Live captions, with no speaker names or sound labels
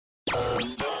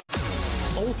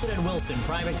Olson & Wilson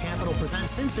Private Capital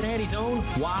presents Cincinnati's own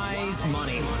Wise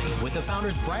Money with the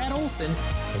founders Brad Olson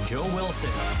and Joe Wilson.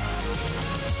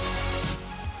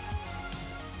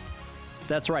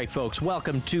 That's right, folks.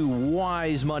 Welcome to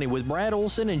Wise Money with Brad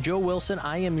Olson and Joe Wilson.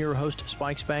 I am your host,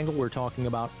 Spike Spangle. We're talking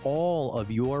about all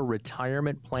of your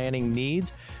retirement planning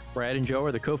needs. Brad and Joe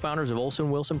are the co-founders of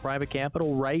Olson & Wilson Private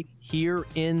Capital right here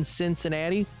in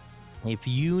Cincinnati. If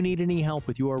you need any help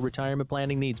with your retirement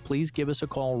planning needs, please give us a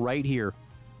call right here.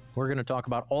 We're going to talk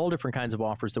about all different kinds of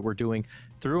offers that we're doing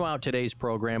throughout today's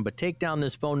program, but take down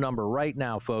this phone number right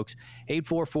now, folks,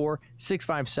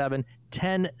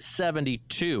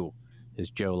 844-657-1072, as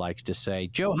Joe likes to say.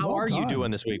 Joe, how are you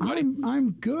doing this week, buddy?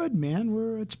 I'm good, man.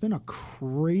 It's been a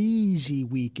crazy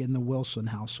week in the Wilson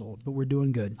household, but we're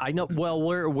doing good. I know. Well,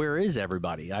 where is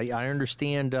everybody? I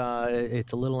understand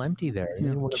it's a little empty there.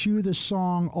 Cue the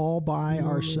song All By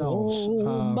Ourselves.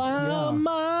 All by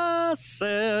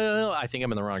myself. I think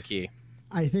I'm in the wrong key.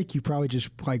 I think you probably just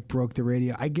broke the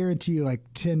radio. I guarantee you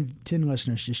 10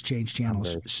 listeners just changed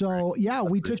channels. So yeah,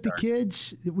 we took the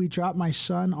kids. We dropped my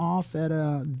son off at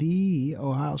the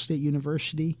Ohio State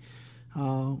University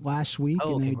last week.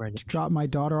 And we dropped my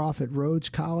daughter off at Rhodes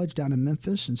College down in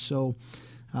Memphis. And so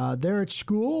they're at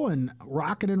school and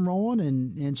rocking and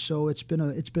rolling, and so it's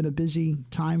been a busy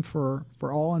time for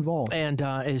all involved.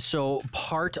 And so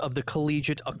part of the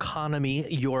collegiate economy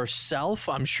yourself,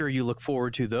 I'm sure you look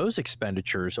forward to those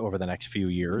expenditures over the next few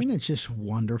years. And it's just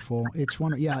wonderful. It's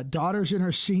wonderful. Yeah, daughter's in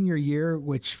her senior year,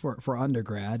 which for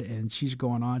undergrad, and she's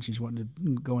going on. She's wanting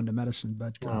to go into medicine,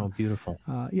 but beautiful.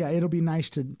 Yeah, it'll be nice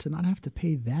to not have to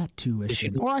pay that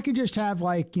tuition, or I could just have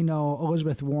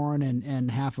Elizabeth Warren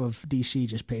and half of DC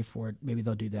just pay for it. Maybe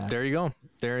they'll do that. There you go.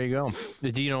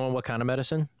 Do you know what kind of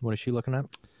medicine? What is she looking at?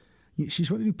 She's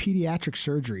going to do pediatric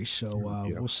surgery, so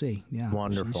we'll see. Yeah,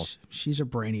 wonderful. She's a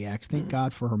brainiac. Thank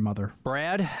God for her mother.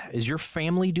 Brad, is your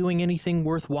family doing anything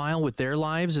worthwhile with their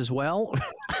lives as well?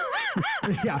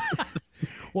 Yeah.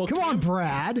 Well, come on,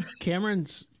 Brad.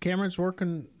 Cameron's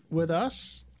working with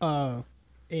us.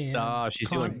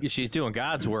 She's doing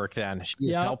God's work then.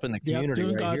 She's helping the community.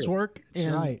 Doing God's work.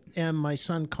 That's right. And my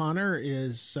son Connor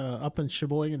is up in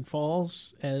Sheboygan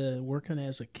Falls working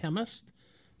as a chemist.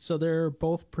 So they're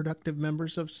both productive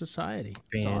members of society.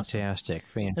 It's Fantastic.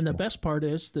 awesome. And the best part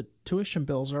is the tuition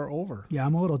bills are over. Yeah,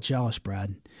 I'm a little jealous,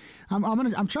 Brad.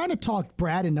 I'm trying to talk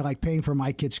Brad into paying for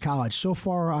my kids' college. So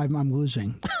far, I'm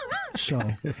losing. So,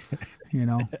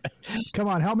 come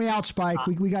on, help me out, Spike.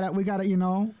 We got to, Hey, Brad,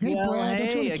 don't you want to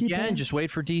keep again, just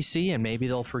wait for DC, and maybe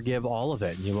they'll forgive all of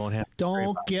it, and you won't have.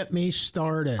 Don't get me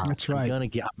started. That's right.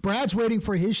 Brad's waiting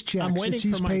for his check. I'm waiting since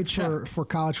he's for paid for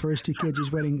college for his two kids.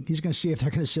 He's waiting. He's going to see if they're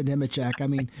going to send him a check. I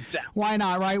mean, why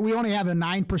not? Right? We only have a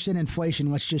 9%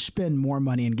 inflation. Let's just spend more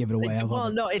money and give it away.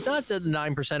 No, it's not the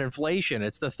 9% inflation.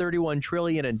 It's the $31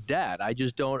 trillion in debt. I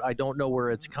don't know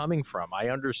where it's coming from. I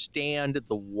understand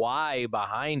the why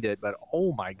behind it, but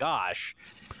oh my gosh,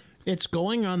 it's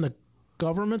going on the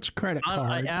government's credit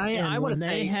card. I when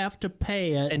they have to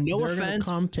pay it, and no they're offense,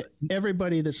 come to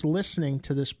everybody that's listening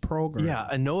to this program. Yeah,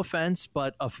 and no offense,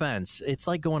 but offense. It's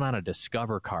like going on a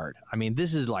Discover card. I mean,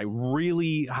 this is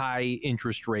really high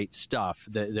interest rate stuff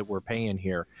that we're paying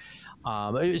here.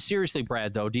 Seriously,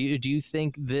 Brad, though, do you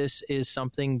think this is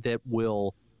something that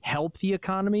will help the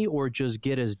economy or just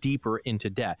get us deeper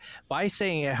into debt? By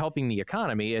saying helping the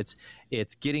economy, it's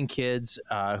getting kids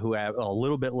who have a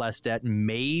little bit less debt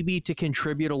maybe to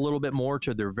contribute a little bit more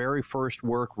to their very first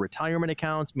work retirement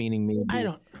accounts, meaning maybe I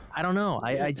don't know.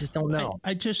 I just don't know.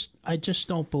 I just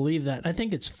don't believe that. I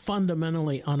think it's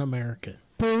fundamentally un-American.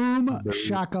 Boom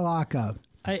shakalaka.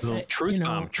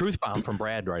 Truth bomb from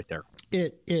Brad right there.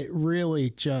 It really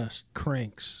just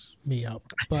cranks me up,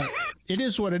 but it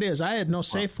is what it is. I had no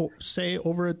say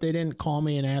over it. They didn't call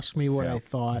me and ask me what I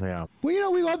thought. Yeah.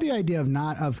 Well, we love the idea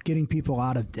of getting people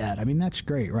out of debt. I mean, that's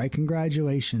great, right?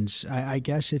 Congratulations. I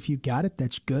guess if you got it,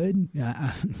 that's good.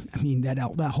 I mean, that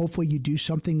hopefully you do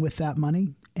something with that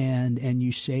money and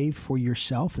you save for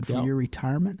yourself and for your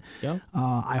retirement. Yep.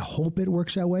 I hope it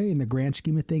works that way. In the grand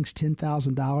scheme of things,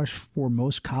 $10,000 for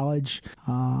most college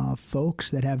folks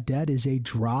that have debt is a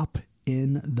drop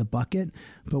in the bucket,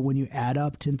 but when you add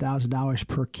up $10,000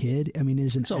 per kid, I mean, it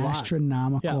is an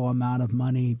astronomical amount of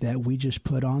money that we just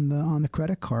put on the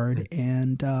credit card.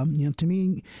 And to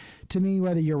me,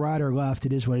 whether you're right or left,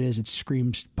 it is what it is. It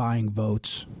screams buying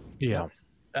votes. Yeah.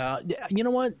 You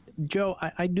know what, Joe?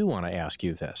 I do want to ask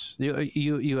you this.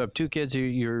 You have two kids.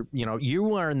 You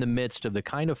are in the midst of the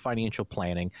kind of financial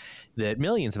planning that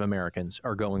millions of Americans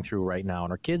are going through right now,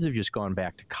 and our kids have just gone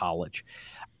back to college.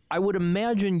 I would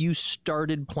imagine you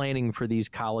started planning for these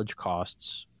college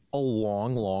costs a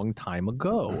long, long time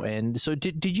ago. And so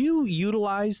did you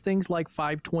utilize things like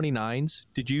 529s?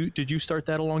 Did you start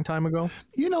that a long time ago?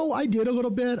 I did a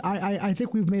little bit. I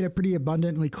think we've made it pretty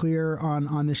abundantly clear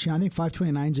on this show. I think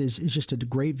 529s is just a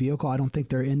great vehicle. I don't think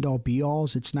they're end-all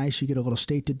be-alls. It's nice. You get a little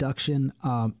state deduction.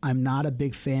 I'm not a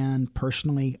big fan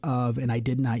personally of, and I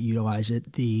did not utilize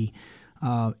it, the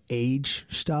age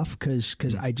stuff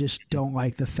because I just don't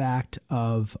like the fact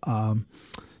of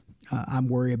I'm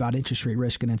worried about interest rate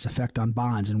risk and its effect on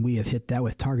bonds, and we have hit that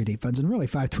with target date funds. And really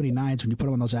 529s, when you put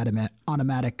them on those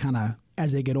automatic kind of,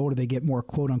 as they get older, they get more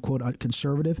quote-unquote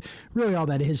conservative. Really all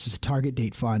that is a target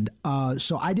date fund.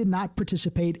 So I did not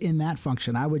participate in that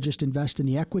function. I would just invest in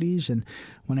the equities, and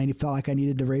when I felt like I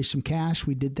needed to raise some cash,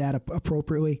 we did that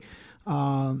appropriately.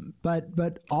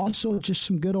 But also just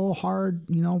some good old hard,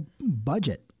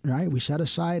 budget, right? We set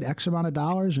aside X amount of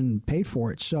dollars and paid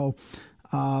for it. So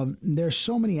there's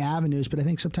so many avenues, but I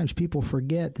think sometimes people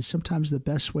forget that sometimes the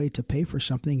best way to pay for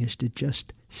something is to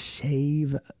just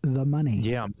save the money.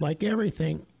 Yeah. Like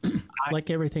everything,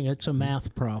 it's a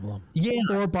math problem. Yeah.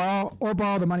 Or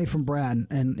borrow the money from Brad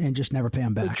and just never pay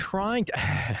him back.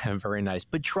 Very nice.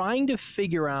 But trying to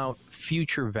figure out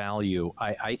future value,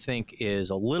 I think,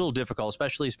 is a little difficult,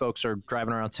 especially as folks are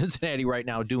driving around Cincinnati right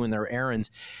now doing their errands.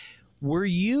 Were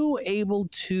you able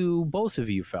to, both of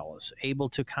you fellas, able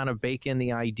to kind of bake in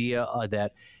the idea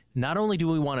that not only do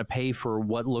we want to pay for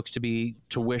what looks to be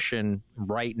tuition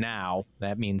right now,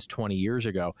 that means 20 years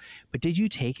ago, but did you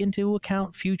take into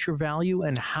account future value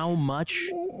and how much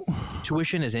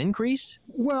tuition has increased?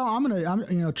 Well,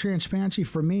 transparency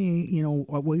for me,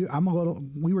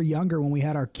 we were younger when we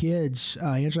had our kids.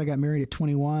 Angela got married at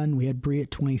 21. We had Bree at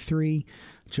 23.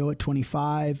 Joe at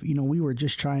 25, we were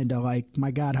just trying to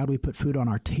my God, how do we put food on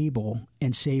our table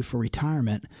and save for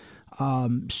retirement?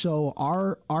 So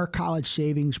our college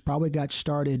savings probably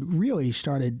really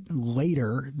started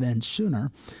later than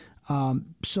sooner.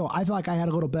 So I feel like I had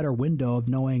a little better window of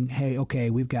knowing, hey, okay,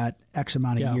 we've got X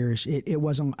amount of years. It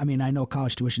wasn't, I know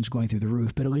college tuition's going through the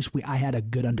roof, but at least I had a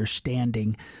good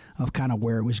understanding of kind of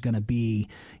where it was going to be.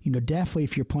 Definitely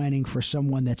if you're planning for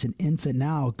someone that's an infant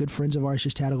now, good friends of ours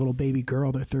just had a little baby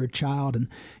girl, their third child. And,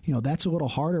 that's a little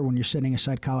harder when you're setting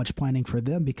aside college planning for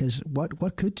them, because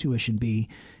what could tuition be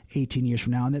 18 years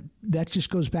from now? And that just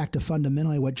goes back to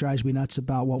fundamentally what drives me nuts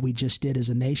about what we just did as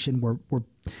a nation.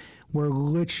 We're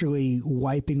literally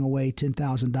wiping away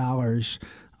 $10,000,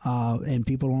 and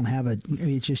people don't have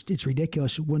it's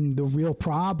ridiculous when the real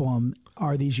problem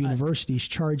are these universities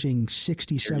charging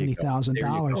 $60,000,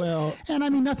 $70,000. Well,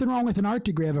 and nothing wrong with an art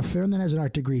degree. I have a friend that has an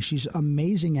art degree. She's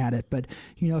amazing at it. But,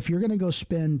 if you're going to go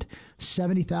spend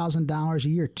 $70,000 a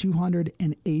year,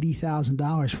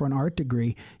 $280,000 for an art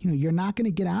degree, you're not going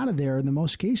to get out of there in the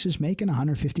most cases making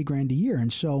 $150,000 a year.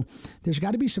 And so there's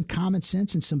got to be some common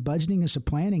sense and some budgeting and some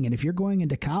planning. And if you're going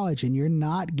into college and you're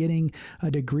not getting a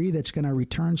degree that's going to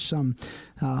return some,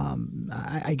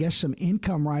 some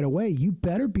income right away, you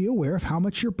better be aware of how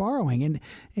much you're borrowing.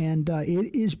 And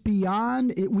it is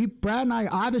beyond it. Brad and I,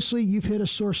 obviously you've hit a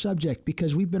sore subject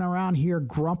because we've been around here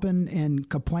grumping and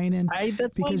complaining.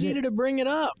 That's why I needed to bring it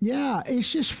up. Yeah,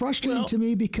 it's just frustrating to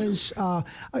me because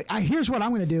here's what I'm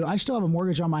going to do. I still have a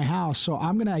mortgage on my house, so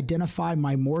I'm going to identify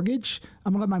my mortgage.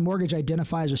 I'm going to let my mortgage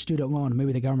identify as a student loan.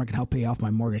 Maybe the government can help pay off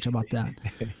my mortgage. How about that?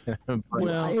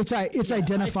 Well, it's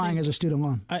identifying as a student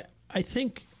loan. I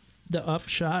think the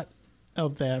upshot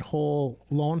of that whole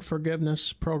loan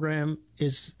forgiveness program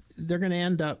is they're going to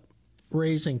end up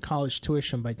raising college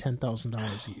tuition by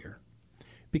 $10,000 a year.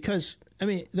 Because,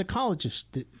 the colleges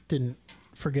didn't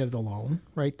forgive the loan,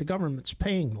 right? The government's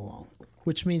paying the loan,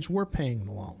 which means we're paying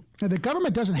the loan. Now, the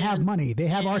government doesn't have money. They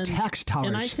have our tax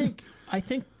dollars. And I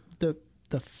think the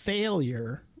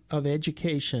failure of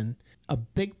education, a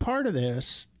big part of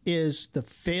this is the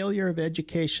failure of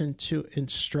education to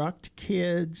instruct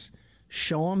kids,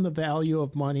 show them the value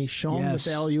of money, show them the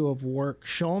value of work,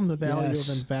 show them the value of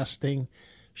investing,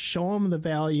 show them the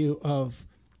value of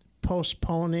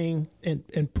postponing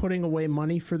and putting away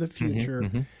money for the future.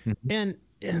 And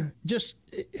just,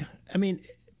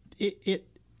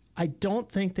 I don't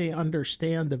think they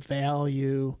understand the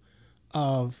value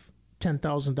of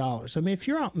 $10,000. If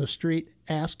you're out in the street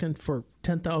asking for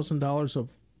 $10,000 of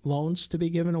loans to be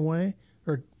given away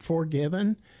or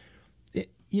forgiven,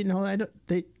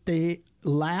 they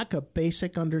lack a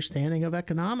basic understanding of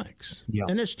economics. Yeah.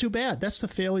 And it's too bad. That's the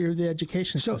failure of the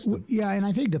education system. Yeah, and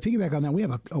I think to piggyback on that, we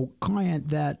have a client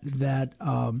that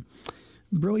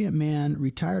brilliant man,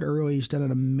 retired early. He's done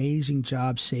an amazing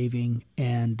job saving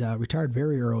and retired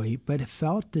very early, but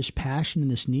felt this passion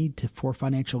and this need for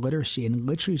financial literacy. And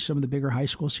literally some of the bigger high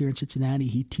schools here in Cincinnati,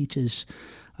 he teaches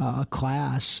a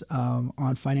class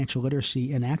on financial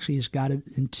literacy, and actually has got it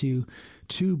into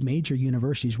 2 major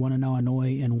universities, one in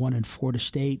Illinois and one in Florida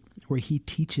State, where he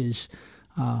teaches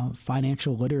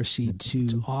financial literacy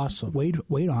to awesome.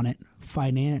 Wait on it,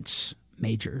 finance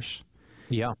majors.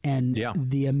 Yeah. And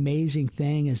the amazing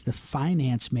thing is the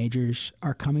finance majors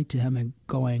are coming to him and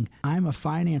going, I'm a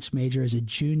finance major as a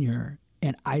junior,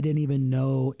 and I didn't even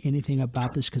know anything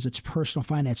about this because it's personal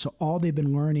finance. So all they've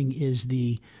been learning is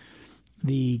the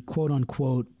quote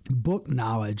unquote book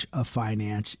knowledge of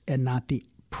finance and not the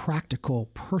practical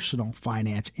personal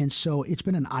finance. And so it's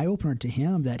been an eye-opener to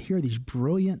him that here are these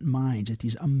brilliant minds at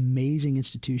these amazing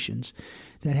institutions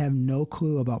that have no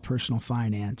clue about personal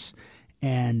finance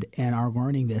and are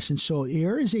learning this. And so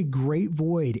there is a great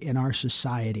void in our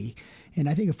society. And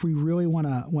I think if we really want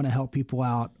to help people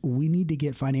out, we need to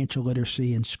get financial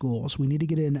literacy in schools. We need to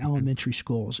get it in elementary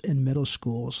schools, in middle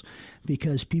schools,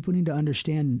 because people need to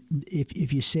understand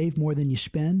if you save more than you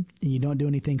spend and you don't do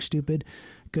anything stupid,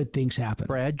 good things happen.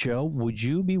 Brad, Joe, would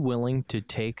you be willing to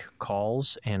take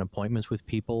calls and appointments with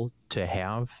people to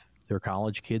have their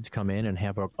college kids come in and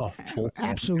have a full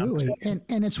Absolutely. And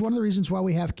it's one of the reasons why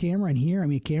we have Cameron here. I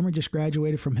mean, Cameron just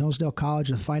graduated from Hillsdale College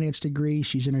with a finance degree.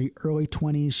 She's in her early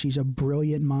 20s. She's a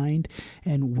brilliant mind.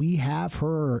 And we have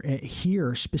her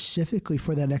here specifically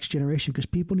for that next generation because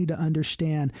people need to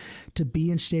understand to be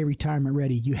and stay retirement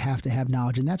ready, you have to have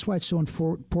knowledge. And that's why it's so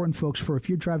important, folks, for if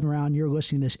you're driving around, you're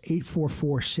listening to this,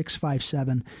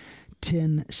 844-657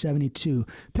 1072.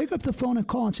 Pick up the phone and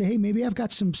call and say, hey, maybe I've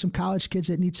got some college kids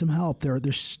that need some help. They're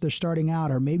starting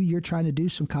out, or maybe you're trying to do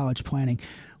some college planning.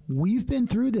 We've been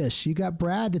through this. You got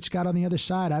Brad that's got on the other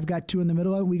side. I've got 2 in the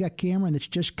middle of it. We got Cameron that's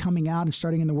just coming out and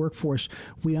starting in the workforce.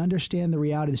 We understand the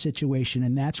reality of the situation,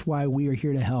 and that's why we are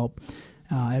here to help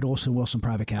at Olson Wilson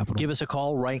Private Capital. Give us a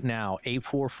call right now,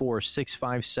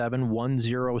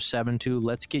 844-657-1072.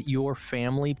 Let's get your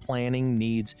family planning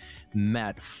needs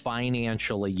met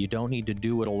financially. You don't need to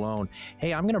do it alone.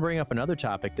 Hey, I'm going to bring up another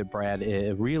topic that Brad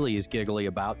really is giggly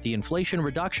about, the Inflation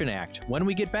Reduction Act, when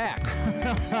we get back.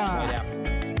 Right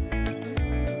after.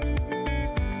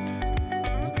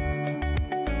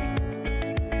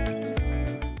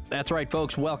 That's right,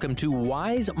 folks. Welcome to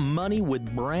Wise Money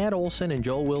with Brad Olson and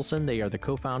Joel Wilson. They are the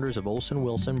co-founders of Olson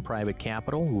Wilson Private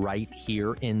Capital right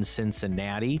here in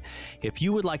Cincinnati. If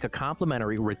you would like a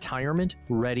complimentary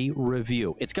retirement-ready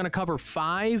review, it's going to cover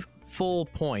 5 full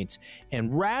points.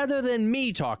 And rather than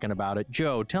me talking about it,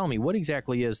 Joe, tell me, what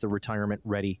exactly is the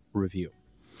retirement-ready review?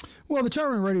 Well, the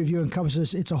Retirement Ready Review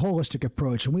encompasses, it's a holistic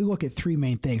approach, and we look at 3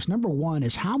 main things. Number 1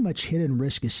 is how much hidden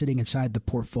risk is sitting inside the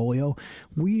portfolio.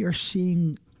 We are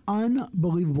seeing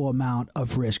unbelievable amount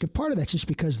of risk. And part of that's just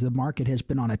because the market has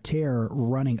been on a tear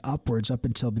running upwards up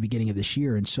until the beginning of this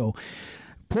year. And so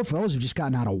portfolios have just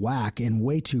gotten out of whack and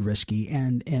way too risky.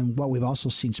 And what we've also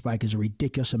seen spike is a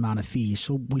ridiculous amount of fees.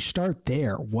 So we start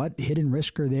there. What hidden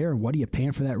risk are there and what are you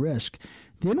paying for that risk?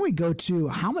 Then we go to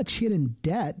how much hidden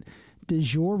debt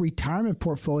does your retirement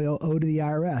portfolio owe to the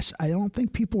IRS? I don't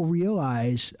think people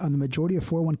realize on the majority of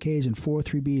 401ks and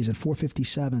 403bs and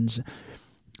 457s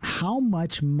how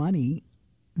much money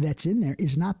that's in there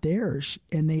is not theirs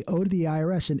and they owe to the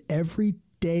IRS. And every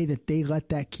day that they let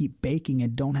that keep baking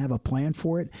and don't have a plan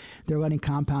for it, they're letting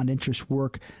compound interest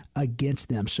work against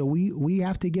them. So we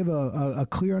have to give a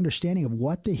clear understanding of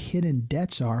what the hidden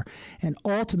debts are. And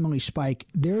ultimately, Spike,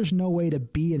 there's no way to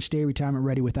be and stay retirement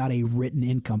ready without a written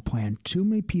income plan. Too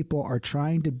many people are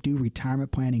trying to do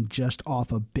retirement planning just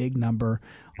off a big number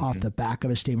off the back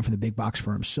of a statement from the big box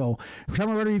firms. So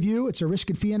Retirement Ready Review, it's a risk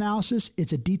and fee analysis.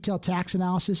 It's a detailed tax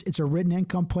analysis. It's a written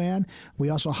income plan. We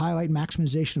also highlight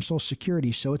maximization of Social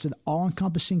Security. So it's an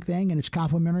all-encompassing thing, and it's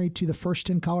complimentary to the first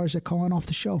 10 callers that call in off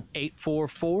the show.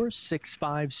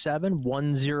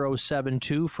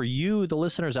 844-657-1072 for you, the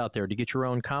listeners out there, to get your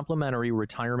own complimentary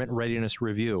retirement readiness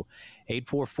review.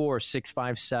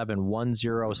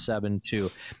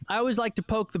 844-657-1072. I always like to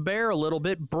poke the bear a little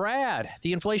bit. Brad,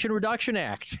 the Inflation Reduction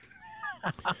Act.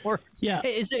 Yeah.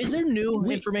 Is there new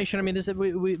information? I mean,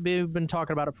 we've been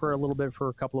talking about it for a little bit, for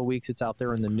a couple of weeks. It's out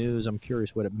there in the news. I'm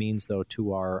curious what it means, though,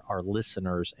 to our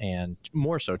listeners and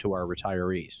more so to our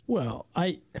retirees. Well,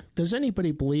 does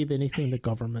anybody believe anything the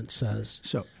government says?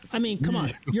 So, I mean, come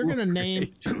on. You're going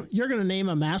to name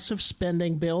a massive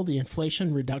spending bill, the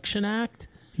Inflation Reduction Act?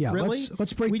 Yeah, really?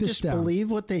 let's break this down. We just believe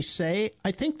what they say.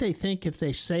 I think they think if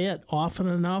they say it often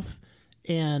enough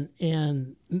and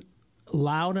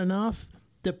loud enough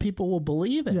that people will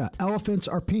believe it. Yeah, elephants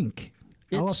are pink.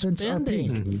 Elephants are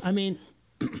pink. Mm-hmm. I mean,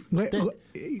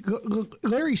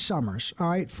 Larry Summers, all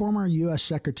right, former U.S.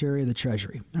 Secretary of the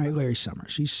Treasury. All right, Larry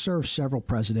Summers. He's served several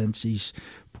presidents. He's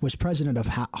was president of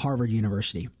Harvard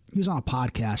University. He was on a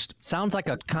podcast. Sounds like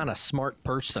a kind of smart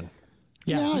person.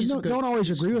 Yeah, don't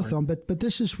always agree with them, but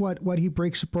this is what he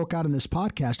broke out in this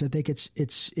podcast. I think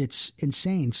it's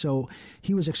insane. So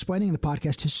he was explaining in the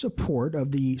podcast his support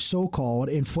of the so-called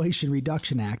Inflation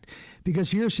Reduction Act, because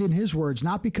here's in his words,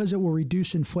 not because it will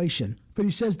reduce inflation, but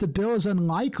he says the bill is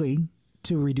unlikely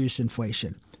to reduce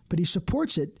inflation. But he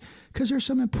supports it because there's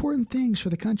some important things for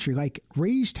the country, like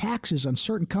raise taxes on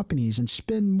certain companies and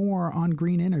spend more on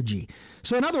green energy.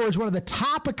 So in other words, one of the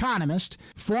top economists,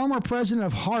 former president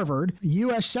of Harvard,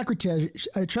 U.S.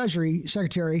 Treasury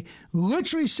Secretary,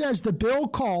 literally says the bill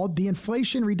called the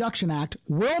Inflation Reduction Act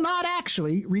will not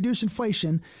actually reduce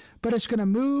inflation, but it's going to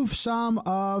move some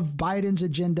of Biden's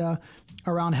agenda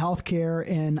around healthcare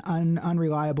and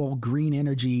unreliable green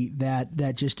energy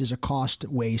that just is a cost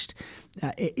waste.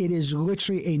 It is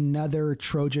literally another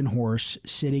Trojan horse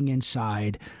sitting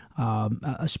inside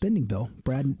a spending bill.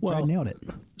 Brad nailed it.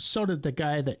 So did the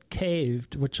guy that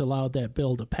caved, which allowed that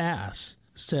bill to pass,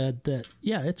 said that,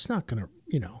 yeah, it's not going to,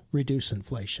 reduce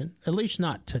inflation, at least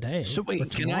not today. So wait,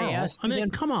 can I ask? I mean,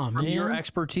 come on, man. Your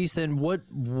expertise, then, what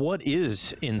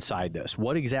is inside this?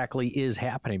 What exactly is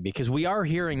happening? Because we are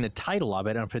hearing the title of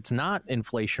it, and if it's not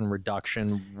inflation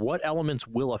reduction, what elements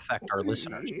will affect our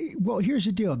listeners? Well, here's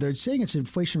the deal: they're saying it's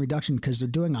inflation reduction because they're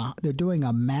doing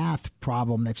a math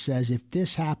problem that says if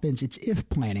this happens, it's if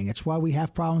planning. It's why we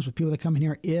have problems with people that come in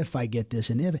here. If I get this,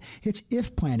 and if it's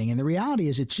if planning, and the reality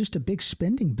is it's just a big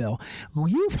spending bill.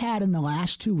 You've had in the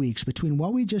last 2 weeks between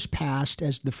what we just passed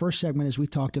as the first segment, as we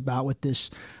talked about with this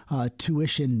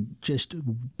tuition just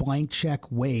blank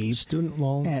check waive, student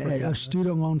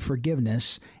loan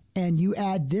forgiveness, and you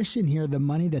add this in here, the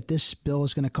money that this bill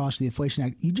is going to cost the Inflation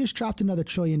Act, you just dropped another $1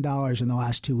 trillion in the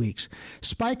last 2 weeks.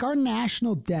 Spike, our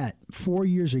national debt 4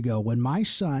 years ago, when my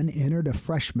son entered a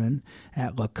freshman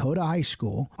at Lakota High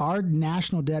School, our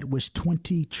national debt was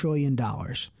 $20 trillion.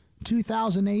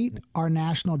 2008, our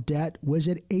national debt was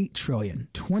at $8 trillion.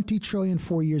 $20 trillion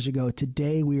 4 years ago.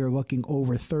 Today, we are looking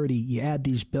over 30. You add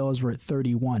these bills, we're at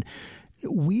 31.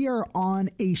 We are on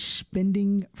a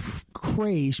spending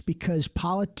craze because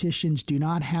politicians do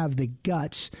not have the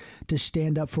guts to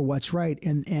stand up for what's right.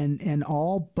 And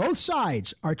both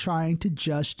sides are trying to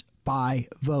just buy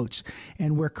votes.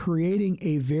 And we're creating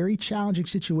a very challenging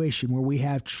situation where we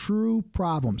have true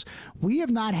problems. We have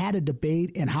not had a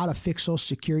debate in how to fix Social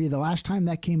Security. The last time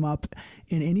that came up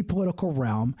in any political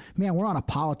realm, man, we're on a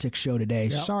politics show today.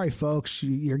 Yep. Sorry, folks.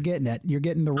 You're getting it. You're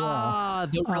getting the raw.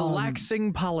 The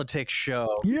relaxing politics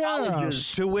show. Yes. Colleges,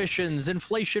 tuitions,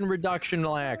 Inflation Reduction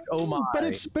Act. Oh, my.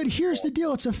 But here's the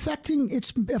deal. It's affecting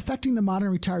the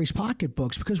modern retirees'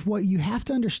 pocketbooks, because what you have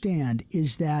to understand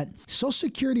is that Social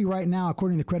Security right now,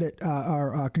 according to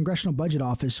our Congressional Budget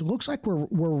Office, it looks like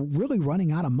we're really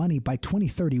running out of money by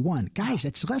 2031. Guys,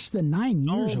 it's less than 9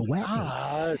 years away.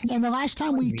 God. And the last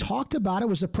time we talked about it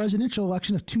was the presidential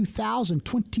election of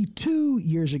 2022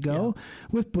 years ago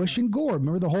with Bush and Gore.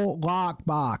 Remember the whole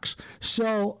lockbox?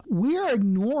 So we are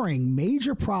ignoring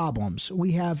major problems.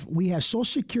 We have Social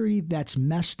Security that's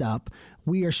messed up.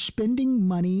 We are spending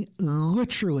money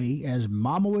literally, as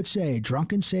Mama would say,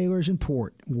 drunken sailors in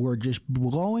port. We're just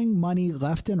blowing money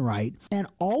left and right. And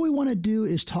all we want to do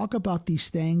is talk about these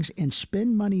things and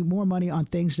spend more money on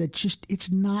things that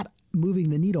it's not moving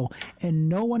the needle. And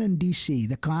no one in D.C.,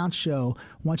 the clown show,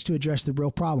 wants to address the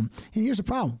real problem. And here's the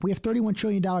problem. We have $31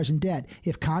 trillion in debt.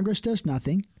 If Congress does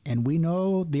nothing, and we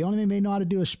know the only thing they know how to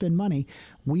do is spend money,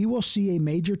 we will see a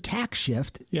major tax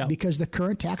shift because the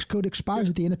current tax code expires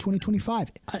at the end of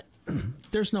 2025.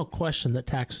 There's no question that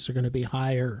taxes are going to be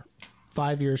higher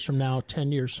 5 years from now,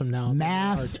 10 years from now.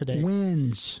 Math than they are today.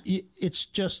 Wins. It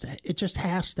just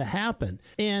has to happen.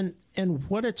 And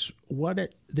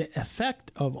the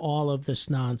effect of all of this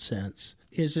nonsense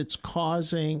is it's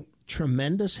causing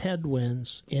tremendous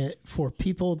headwinds for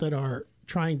people that are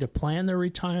trying to plan their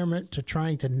retirement, to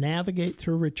trying to navigate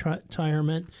through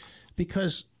retirement,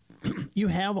 because you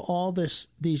have all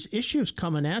these issues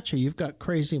coming at you. You've got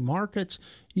crazy markets.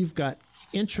 You've got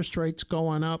interest rates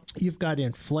going up. You've got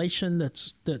inflation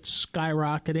that's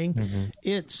skyrocketing. Mm-hmm.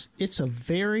 It's a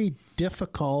very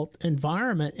difficult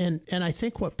environment. And I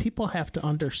think what people have to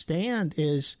understand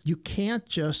is you can't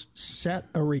just set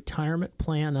a retirement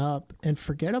plan up and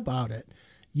forget about it.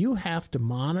 You have to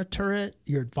monitor it.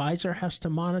 Your advisor has to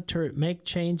monitor it, make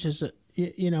changes,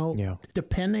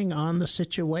 depending on the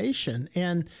situation.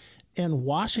 And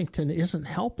Washington isn't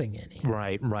helping any.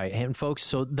 Right. And folks,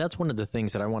 so that's one of the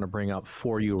things that I want to bring up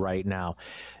for you right now.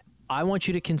 I want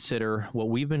you to consider what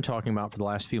we've been talking about for the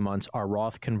last few months, our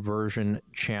Roth Conversion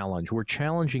Challenge. We're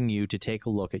challenging you to take a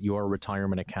look at your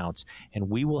retirement accounts, and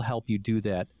we will help you do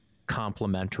that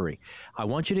complimentary. I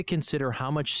want you to consider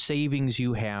how much savings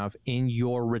you have in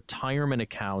your retirement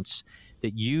accounts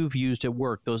that you've used at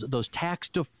work, those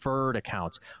tax-deferred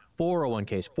accounts.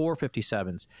 401ks,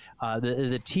 457s,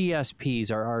 the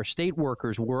TSPs, our state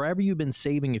workers, wherever you've been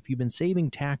saving, if you've been saving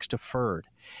tax deferred.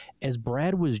 As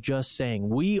Brad was just saying,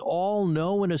 we all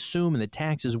know and assume that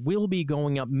taxes will be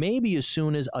going up maybe as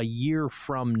soon as a year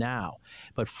from now.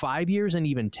 But 5 years and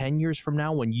even 10 years from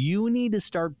now, when you need to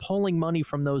start pulling money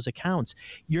from those accounts,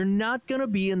 you're not going to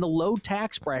be in the low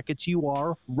tax brackets you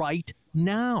are right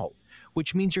now,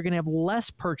 which means you're going to have less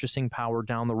purchasing power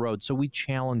down the road. So we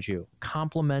challenge you,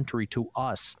 complimentary to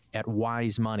us at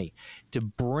Wise Money, to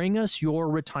bring us your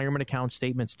retirement account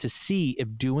statements to see if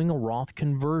doing a Roth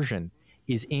conversion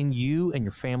is in you and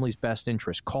your family's best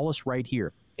interest. Call us right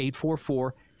here,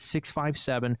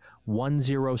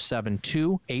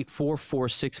 844-657-1072,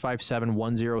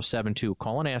 844-657-1072.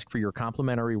 Call and ask for your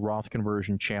complimentary Roth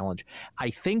Conversion Challenge. I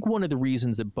think one of the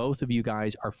reasons that both of you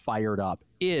guys are fired up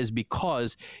is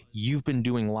because you've been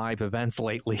doing live events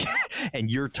lately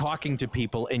and you're talking to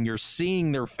people and you're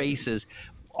seeing their faces.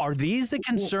 Are these the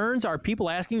concerns? Are people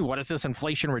asking you, what does this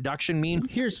Inflation Reduction mean?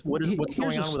 What's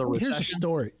going on with a recession? Here's a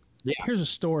story. Yeah. Here's a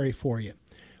story for you.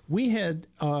 We had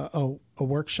a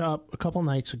workshop a couple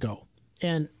nights ago,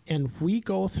 and we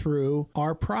go through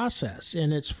our process,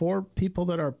 and it's for people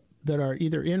that are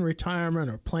either in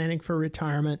retirement or planning for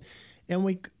retirement, and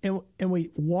we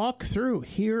walk through.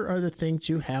 Here are the things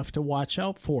you have to watch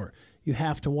out for. You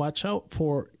have to watch out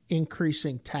for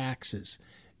increasing taxes.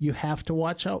 You have to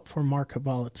watch out for market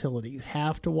volatility. You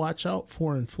have to watch out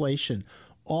for inflation.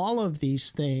 All of these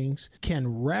things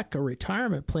can wreck a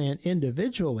retirement plan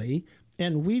individually,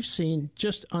 and we've seen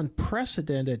just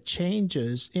unprecedented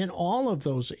changes in all of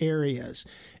those areas.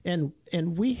 And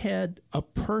we had a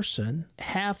person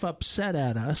half upset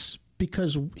at us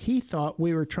because he thought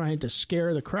we were trying to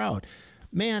scare the crowd.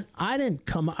 Man, I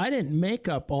didn't make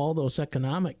up all those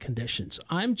economic conditions.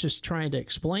 I'm just trying to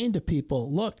explain to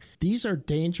people, look, these are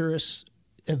dangerous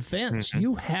events.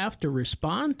 You have to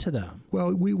respond to them.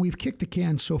 Well, we've kicked the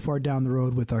can so far down the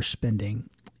road with our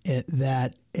spending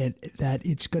that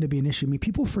it's going to be an issue. I mean,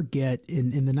 people forget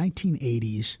in the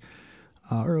 1980s,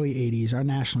 early 80s, our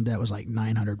national debt was like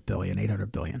 $900 billion,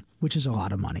 $800 billion, which is a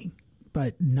lot of money,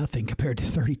 but nothing compared to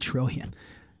 $30 trillion.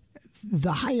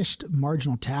 The highest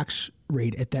marginal tax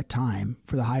rate at that time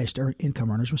for the highest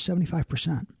income earners was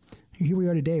 75%. Here we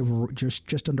are today, we're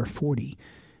just under 40%.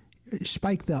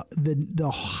 Spike,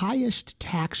 the highest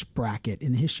tax bracket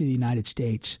in the history of the United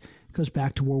States goes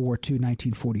back to World War II,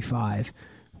 1945,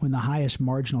 when the highest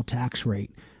marginal tax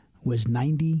rate was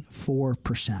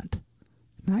 94%.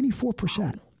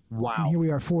 94%. Wow. And here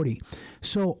we are, 40.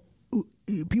 So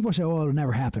people say, oh, it'll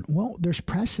never happen. Well, there's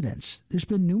precedents. There's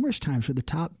been numerous times where the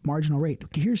top marginal rate,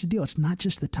 here's the deal, it's not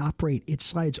just the top rate, it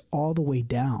slides all the way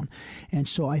down. And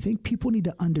so I think people need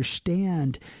to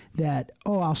understand that,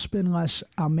 I'll spend less,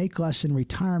 I'll make less in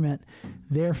retirement,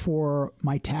 therefore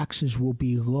my taxes will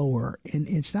be lower. And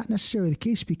it's not necessarily the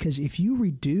case, because if you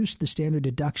reduce the standard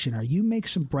deduction or you make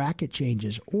some bracket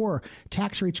changes or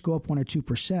tax rates go up 1 or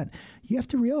 2%, you have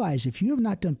to realize if you have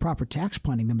not done proper tax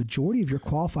planning, the majority of your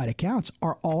qualified accounts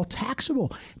are all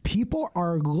taxable. People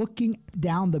are looking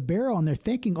down the barrel and they're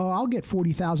thinking, I'll get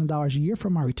 $40,000 a year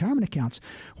from my retirement accounts.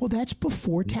 Well, that's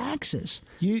before taxes.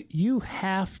 You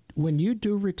have, when you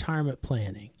do retirement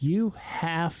planning, you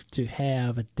have to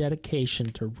have a dedication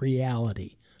to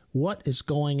reality. What is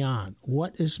going on?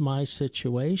 What is my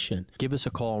situation? Give us a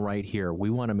call right here. We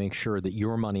want to make sure that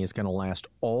your money is going to last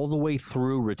all the way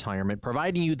through retirement,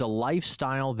 providing you the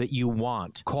lifestyle that you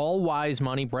want. Call Wise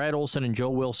Money, Brad Olson and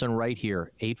Joe Wilson right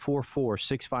here,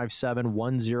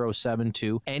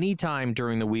 844-657-1072. Anytime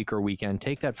during the week or weekend,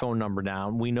 take that phone number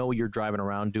down. We know you're driving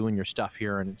around doing your stuff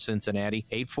here in Cincinnati.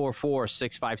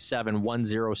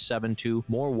 844-657-1072.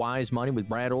 More Wise Money with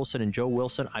Brad Olson and Joe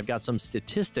Wilson. I've got some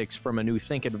statistics from a new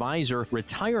Think Advisor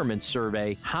retirement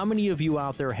survey. How many of you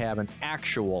out there have an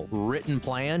actual written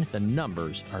plan? The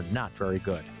numbers are not very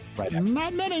good. Right?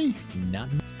 Not many. Not.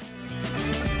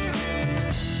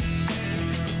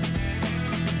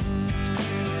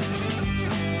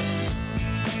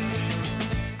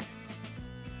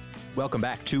 Welcome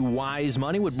back to Wise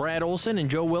Money with Brad Olson and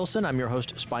Joe Wilson. I'm your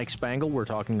host, Spike Spangle. We're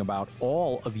talking about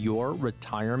all of your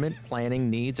retirement planning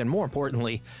needs and, more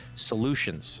importantly,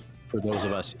 solutions for those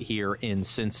of us here in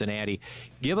Cincinnati.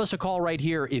 Give us a call right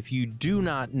here if you do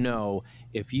not know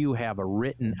if you have a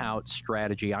written out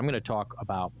strategy. I'm going to talk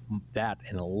about that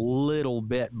in a little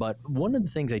bit, but one of the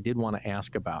things I did want to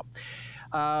ask about,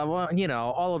 well, you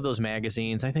know, all of those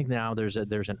magazines, I think now there's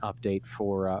an update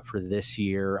for this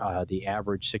year. The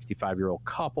average 65-year-old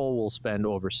couple will spend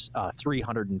over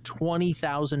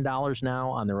 $320,000 now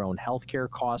on their own healthcare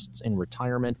costs in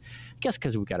retirement. I guess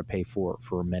because we've got to pay for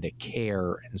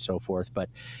Medicare and so forth. But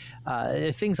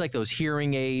things like those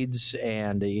hearing aids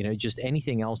and, you know, just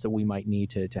anything else that we might need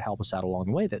to help us out along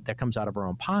the way, that comes out of our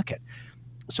own pocket.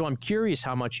 So I'm curious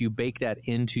how much you bake that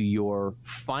into your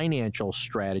financial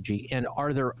strategy, and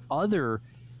are there other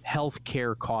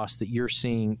healthcare costs that you're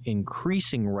seeing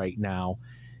increasing right now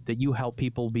that you help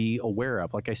people be aware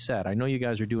of? Like I said, I know you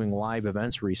guys are doing live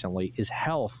events recently. Is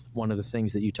health one of the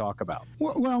things that you talk about?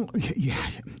 Well, yeah.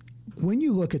 When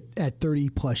you look at 30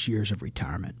 plus years of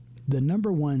retirement, the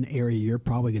number one area you're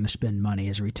probably going to spend money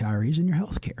as a retiree is in your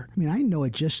health care. I mean, I know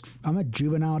it I'm a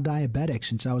juvenile diabetic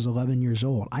since I was 11 years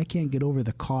old. I can't get over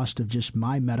the cost of just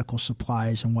my medical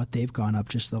supplies and what they've gone up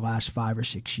just the last 5 or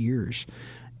 6 years.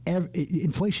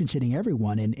 Inflation's hitting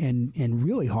everyone, and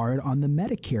really hard on the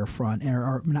Medicare front,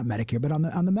 or not Medicare, but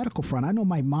on the medical front. I know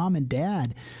my mom and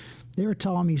dad, they were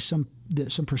telling me some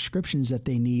prescriptions that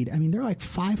they need. I mean, they're like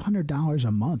 $500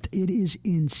 a month. It is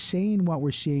insane what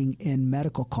we're seeing in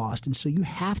medical cost. And so you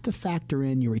have to factor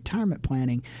in your retirement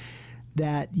planning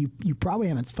that you probably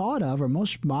haven't thought of, or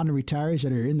most modern retirees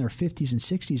that are in their 50s and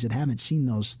 60s that haven't seen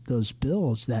those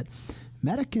bills, that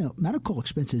medical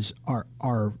expenses are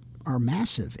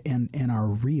massive and are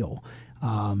real.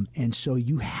 And so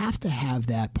you have to have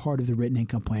that part of the written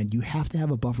income plan. You have to have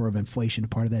a buffer of inflation.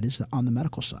 Part of that is on the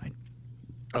medical side.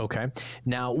 Okay.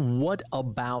 Now, what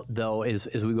about, though, as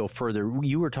we go further,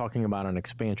 you were talking about an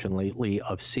expansion lately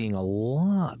of seeing a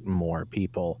lot more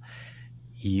people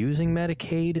using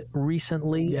Medicaid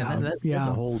recently. Yeah, that's a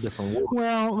whole different world.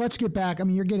 Well, let's get back. I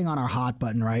mean, you're getting on our hot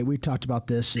button, right? We talked about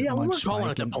this. Yeah, we're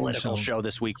calling it the political show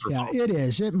this week. Yeah, it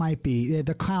is. It might be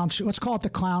the clown show. Let's call it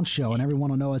the clown show, and everyone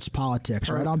will know it's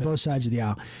politics, right? On both sides of the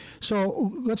aisle.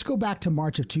 So let's go back to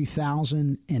March of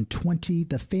 2020,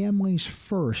 the Families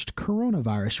First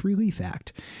Coronavirus Relief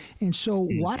Act. And so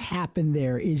what happened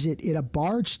there is it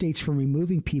barred states from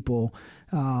removing people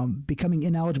becoming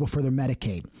ineligible for their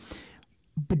Medicaid.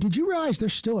 But did you realize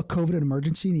there's still a COVID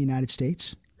emergency in the United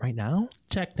States? Right now?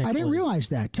 Technically. I didn't realize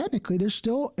that. Technically, there's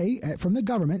still from the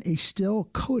government, still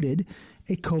coded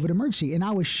a COVID emergency. And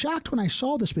I was shocked when I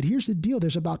saw this, but here's the deal.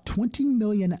 There's about 20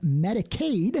 million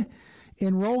Medicaid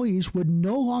enrollees would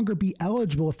no longer be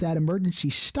eligible if that emergency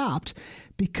stopped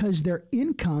because their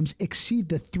incomes exceed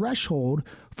the threshold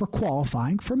for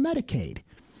qualifying for Medicaid.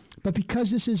 But because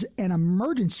this is an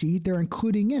emergency, they're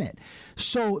including in it.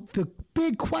 So the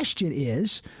big question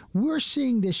is, we're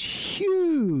seeing this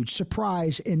huge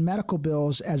surprise in medical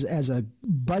bills as a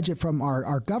budget from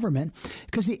our government,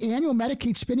 because the annual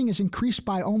Medicaid spending has increased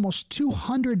by almost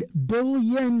 $200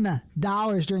 billion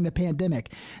during the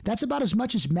pandemic. That's about as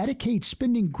much as Medicaid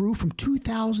spending grew from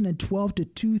 2012 to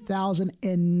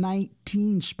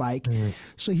 2019, Spike.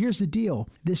 So here's the deal.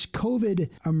 This COVID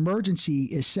emergency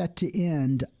is set to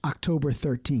end October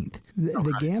 13th.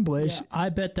 The gamble is... Yeah, I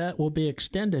bet that will be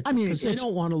extended. I mean, because they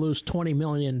don't want to lose 20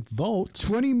 million votes.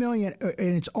 20 million,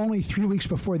 and it's only 3 weeks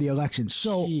before the election.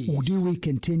 So do we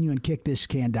continue and kick this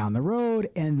can down the road,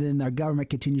 and then the government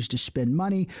continues to spend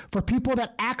money for people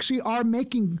that actually are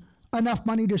making enough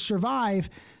money to survive?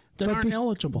 That aren't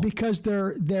eligible. Because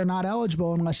they're not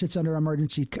eligible unless it's under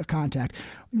emergency contact.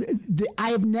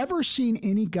 I have never seen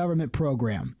any government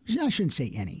program, I shouldn't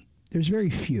say any, there's very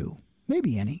few,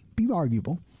 maybe any, be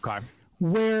arguable,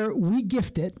 where we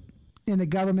gift it and the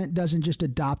government doesn't just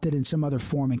adopt it in some other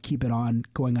form and keep it on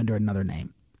going under another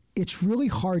name. It's really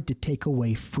hard to take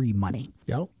away free money.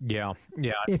 Yeah.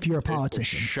 If you're a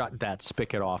politician. Shut that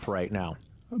spigot off right now.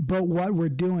 But what we're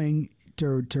doing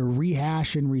to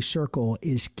rehash and recircle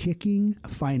is kicking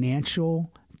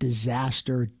financial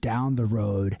disaster down the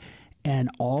road.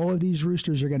 And all of these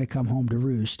roosters are going to come home to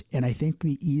roost. And I think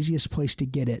the easiest place to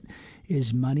get it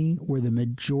is money where the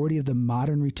majority of the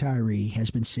modern retiree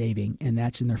has been saving. And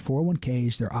that's in their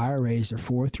 401ks, their IRAs, their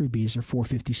 403bs, their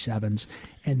 457s.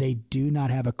 And they do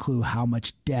not have a clue how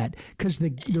much debt, because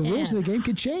the rules of the game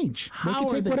could change. They can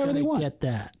take whatever they want. Get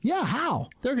that? Yeah, how?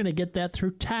 They're going to get that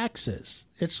through taxes.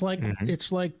 It's like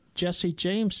Jesse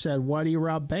James said, why do you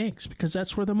rob banks? Because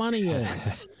that's where the money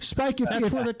is. Spike,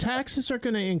 that's where the taxes are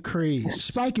going to increase.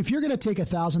 Spike, if you're going to take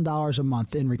 $1,000 a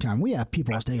month in retirement, we have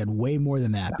people taking way more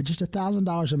than that, but just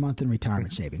 $1,000 a month in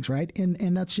retirement savings, right?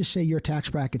 And let's just say your tax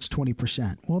bracket's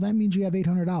 20%. Well, that means you have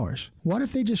 $800. What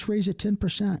if they just raise it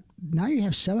 10%? Now you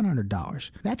have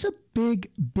 $700. That's a big,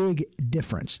 big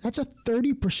difference. That's a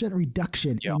 30%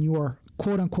 reduction in your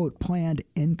quote-unquote planned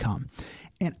income.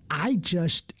 And I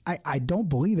don't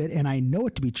believe it, and I know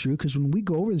it to be true because when we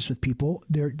go over this with people,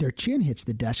 their chin hits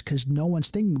the desk because no one's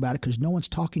thinking about it, because no one's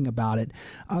talking about it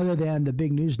other than the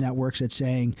big news networks that's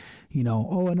saying,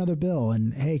 oh, another bill,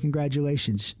 and hey,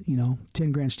 congratulations,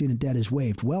 10 grand student debt is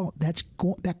waived. Well, that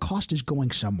cost is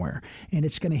going somewhere, and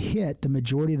it's going to hit the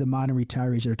majority of the modern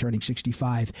retirees that are turning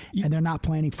 65, and they're not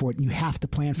planning for it. And you have to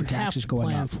plan for taxes going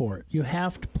up. You have to plan for it. You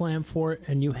have to plan for it,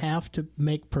 and you have to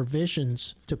make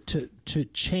provisions to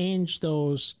change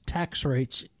those tax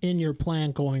rates in your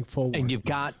plan going forward. And you've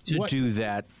got to do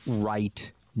that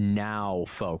right now,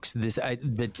 folks.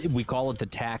 We call it the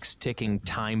tax ticking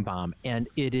time bomb, and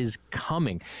it is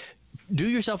coming. Do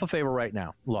yourself a favor right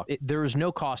now. Look, there is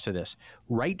no cost to this.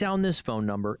 Write down this phone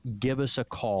number. Give us a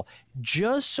call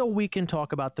just so we can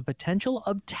talk about the potential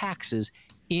of taxes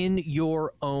in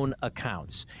your own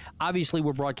accounts. Obviously,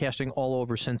 we're broadcasting all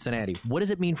over Cincinnati. What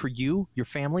does it mean for you, your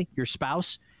family, your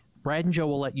spouse? Brad and Joe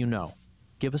will let you know.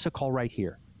 Give us a call right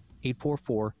here,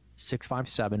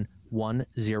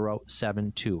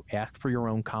 844-657-1072. Ask for your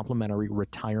own complimentary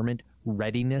retirement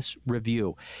readiness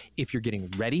review. If you're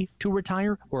getting ready to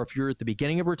retire, or if you're at the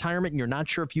beginning of retirement and you're not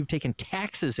sure if you've taken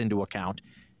taxes into account,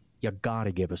 you got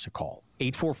to give us a call.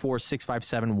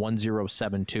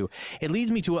 844-657-1072. It leads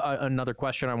me to another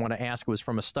question I want to ask. It was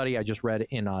from a study I just read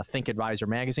in Think Advisor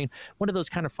magazine, one of those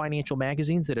kind of financial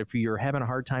magazines that if you're having a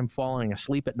hard time falling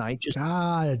asleep at night,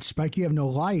 God, Spike, you have no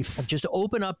life. Just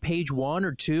open up page 1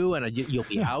 or 2 and you'll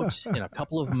be out in a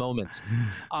couple of moments.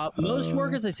 Most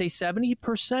workers, I say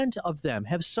 70% of them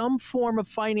have some form of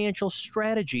financial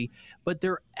strategy, but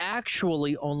they're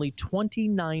actually only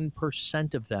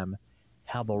 29% of them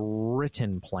have a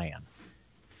written plan.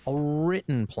 A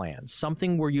written plan,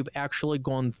 something where you've actually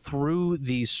gone through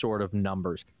these sort of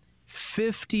numbers.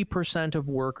 50% of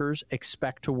workers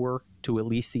expect to work to at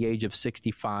least the age of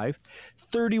 65.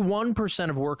 31%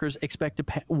 of workers expect to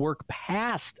work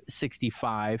past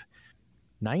 65.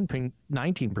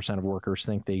 19% of workers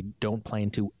think they don't plan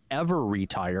to ever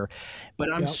retire.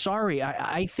 But I'm sorry,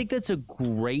 I think that's a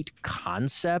great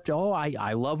concept. Oh,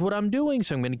 I love what I'm doing,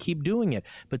 so I'm going to keep doing it.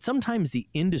 But sometimes the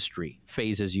industry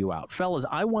phases you out. Fellas,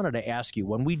 I wanted to ask you,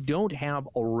 when we don't have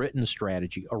a written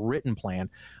strategy, a written plan,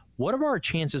 what are our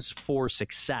chances for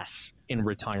success in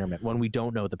retirement when we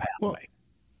don't know the pathway?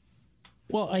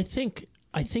 Well, I think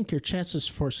your chances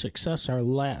for success are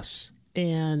less.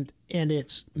 And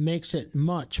it makes it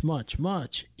much, much,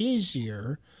 much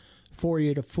easier for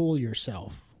you to fool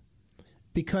yourself.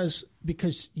 Because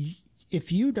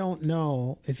if you don't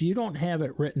know, if you don't have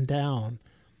it written down,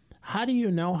 how do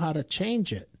you know how to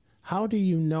change it? How do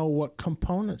you know what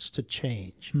components to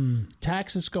change?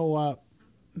 Taxes go up.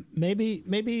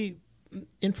 Maybe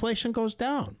inflation goes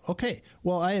down. Okay,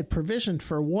 well, I had provisioned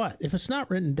for what? If it's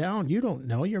not written down, you don't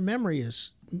know. Your memory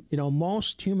is...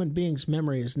 most human beings'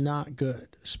 memory is not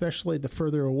good, especially the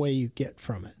further away you get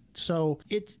from it. So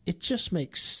it just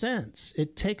makes sense.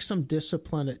 It takes some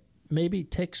discipline. It maybe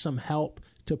takes some help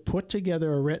to put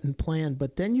together a written plan,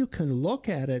 but then you can look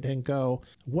at it and go,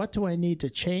 what do I need to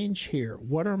change here?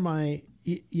 What are my,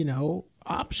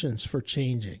 options for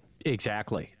changing?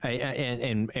 Exactly.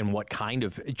 And what kind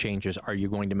of changes are you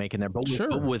going to make in there? But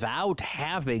without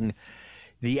having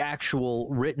the actual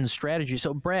written strategy.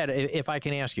 So, Brad, if I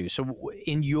can ask you, so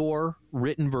in your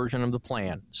written version of the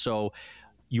plan, so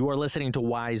you are listening to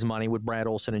Wise Money with Brad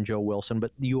Olson and Joe Wilson,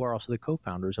 but you are also the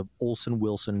co-founders of Olson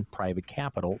Wilson Private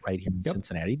Capital right here in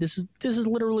Cincinnati. This is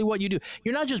literally what you do.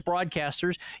 You're not just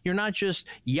broadcasters. You're not just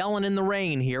yelling in the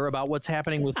rain here about what's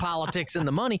happening with politics and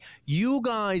the money. You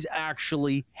guys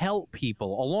actually help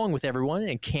people, along with everyone,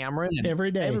 and Cameron and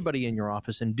every day, everybody in your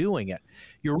office, in doing it.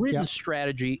 Your written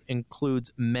strategy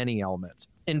includes many elements.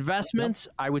 Investments,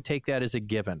 I would take that as a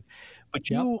given. But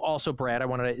you also, Brad,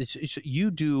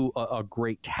 you do a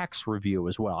great tax review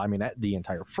as well. I mean, the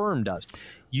entire firm does.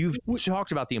 You've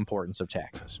talked about the importance of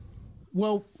taxes.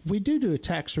 Well, we do a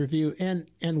tax review, and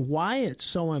why it's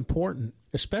so important,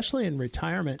 especially in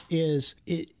retirement, is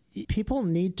people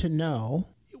need to know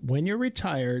when you're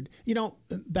retired.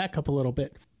 Back up a little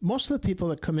bit. Most of the people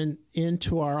that come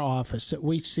into our office that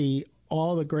we see,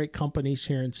 all the great companies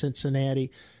here in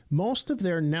Cincinnati, most of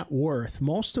their net worth,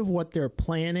 most of what they're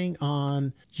planning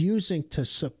on using to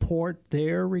support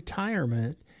their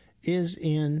retirement is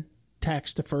in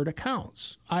tax-deferred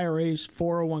accounts, IRAs,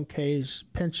 401ks,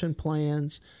 pension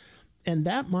plans, and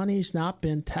that money's not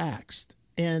been taxed.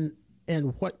 And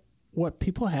what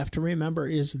people have to remember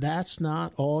is that's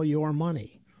not all your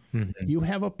money. Mm-hmm. You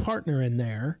have a partner in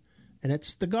there, and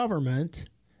it's the government,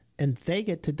 and they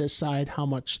get to decide how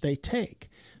much they take.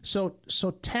 So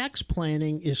tax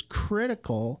planning is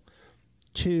critical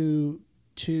to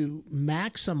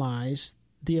maximize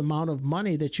the amount of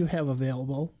money that you have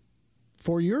available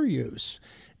for your use.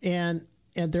 And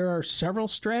there are several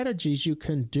strategies you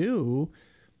can do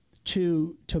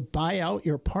to buy out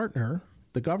your partner,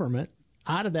 the government,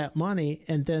 out of that money,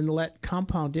 and then let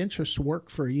compound interest work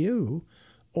for you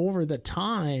over the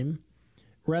time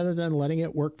rather than letting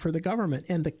it work for the government.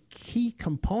 And the key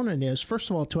component is,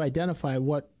 first of all, to identify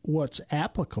what's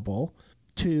applicable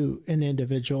to an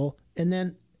individual, and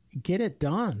then get it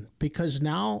done, because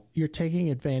now you're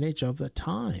taking advantage of the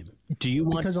time.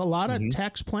 Because a lot of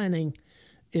tax planning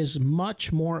is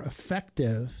much more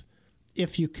effective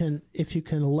if you can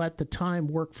let the time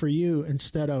work for you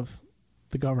instead of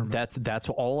the government. That's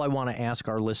all I want to ask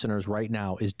our listeners right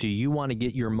now is, do you want to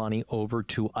get your money over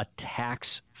to a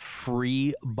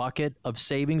tax-free bucket of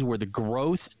savings where the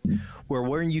growth,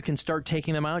 where you can start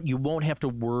taking them out, you won't have to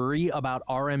worry about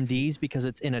RMDs because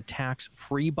it's in a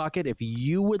tax-free bucket? If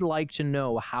you would like to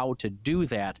know how to do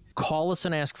that, call us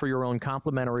and ask for your own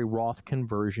complimentary Roth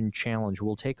conversion challenge.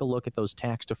 We'll take a look at those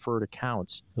tax-deferred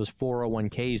accounts, those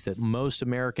 401ks that most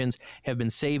Americans have been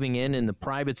saving in the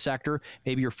private sector,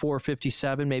 maybe your 457,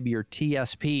 maybe your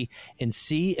TSP, and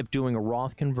see if doing a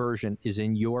Roth conversion is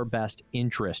in your best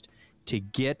interest to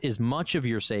get as much of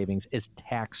your savings as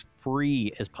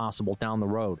tax-free as possible down the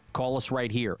road. Call us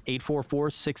right here,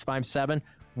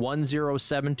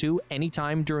 844-657-1072,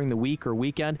 anytime during the week or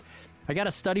weekend. I got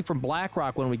a study from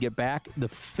BlackRock when we get back, the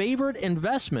favorite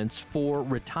investments for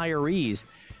retirees.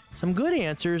 Some good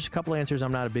answers, a couple answers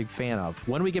I'm not a big fan of.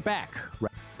 When we get back.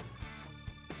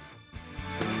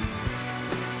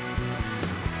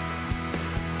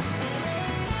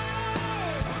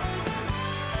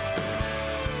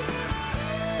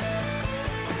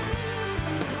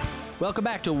 Welcome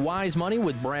back to Wise Money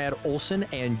with Brad Olson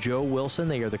and Joe Wilson.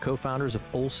 They are the co-founders of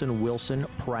Olson Wilson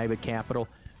Private Capital.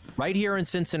 Right here in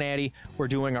Cincinnati, we're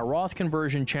doing our Roth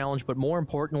conversion challenge, but more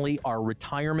importantly, our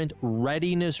retirement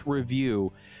readiness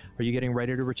review. Are you getting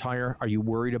ready to retire? Are you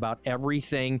worried about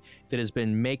everything that has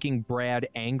been making Brad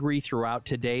angry throughout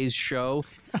today's show?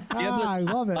 Give us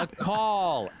a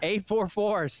call,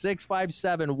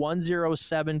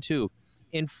 844-657-1072.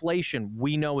 Inflation,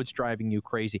 we know it's driving you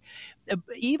crazy.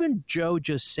 Even Joe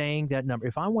just saying that number,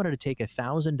 if I wanted to take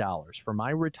 $1,000 for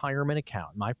my retirement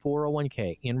account, my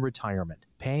 401k in retirement,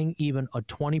 paying even a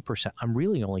 20%, I'm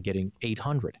really only getting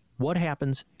 $800. What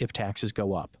happens if taxes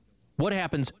go up? What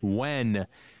happens when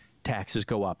taxes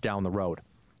go up down the road?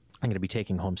 I'm going to be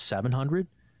taking home $700,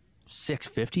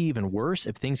 $650, even worse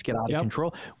if things get out of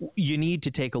control. You need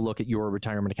to take a look at your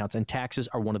retirement accounts, and taxes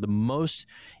are one of the most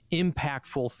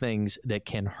impactful things that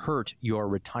can hurt your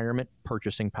retirement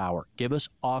purchasing power. Give us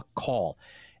a call,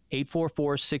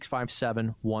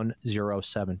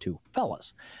 844-657-1072.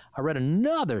 Fellas, I read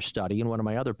another study in one of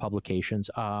my other publications,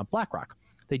 BlackRock.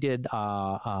 They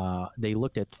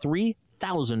looked at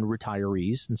 3,000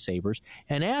 retirees and savers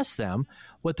and asked them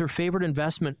what their favorite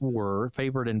investments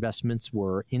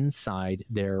were inside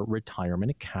their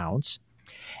retirement accounts.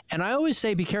 And I always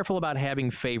say, be careful about having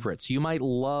favorites. You might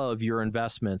love your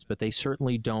investments, but they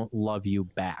certainly don't love you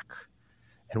back.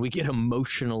 And we get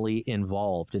emotionally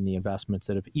involved in the investments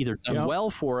that have either done well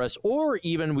for us, or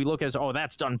even we look at it as, oh,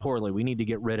 that's done poorly, we need to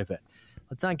get rid of it.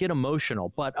 Let's not get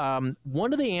emotional. But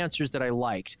one of the answers that I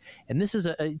liked, and this is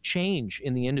a change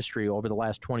in the industry over the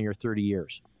last 20 or 30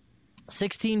 years,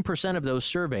 16% of those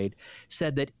surveyed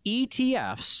said that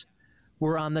ETFs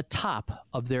were on the top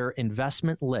of their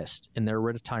investment list in their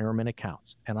retirement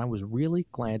accounts. And I was really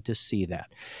glad to see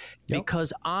that.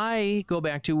 Because when we go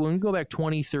back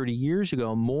 20, 30 years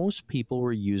ago, most people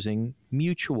were using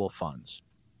mutual funds.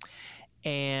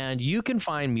 And you can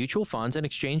find mutual funds and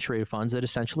exchange-traded funds that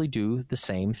essentially do the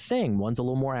same thing. One's a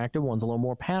little more active, one's a little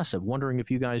more passive. Wondering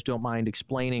if you guys don't mind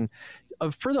explaining,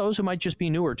 for those who might just be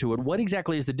newer to it, what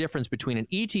exactly is the difference between an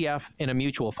ETF and a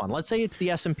mutual fund? Let's say it's the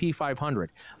S&P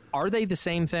 500. Are they the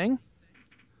same thing?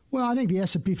 Well, I think the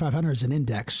S&P 500 is an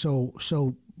index.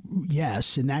 So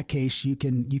yes, in that case, you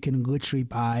can literally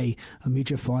buy a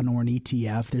mutual fund or an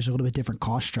ETF. There's a little bit different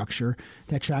cost structure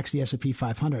that tracks the S&P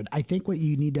 500. I think what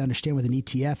you need to understand with an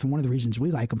ETF, and one of the reasons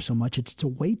we like them so much, it's a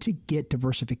way to get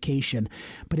diversification,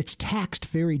 but it's taxed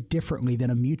very differently than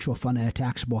a mutual fund and a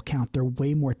taxable account. They're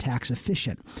way more tax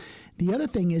efficient. The other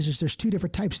thing is there's two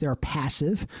different types. There are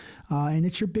passive, and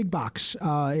it's your big box.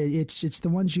 It's the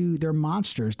ones they're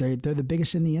monsters. They're the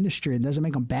biggest in the industry, and it doesn't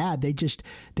make them bad.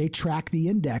 They track the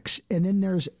index. And then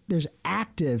there's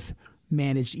active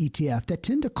managed ETF that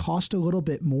tend to cost a little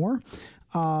bit more.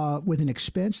 With an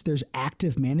expense, there's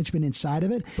active management inside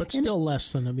of it. But still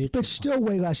less than a mutual fund. But still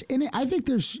way less. And I think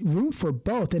there's room for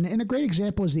both. And a great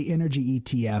example is the energy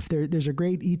ETF. There's a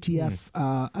great ETF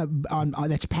on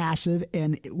that's passive.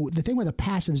 And the thing with the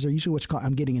passive is they're usually what's called,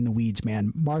 I'm getting in the weeds,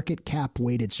 man, market cap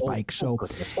weighted spike.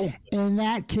 In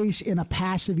that case, in a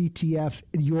passive ETF,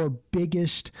 your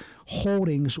biggest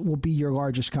holdings will be your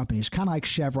largest companies, kind of like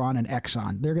Chevron and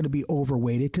Exxon. They're going to be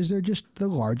overweighted because they're just the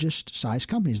largest size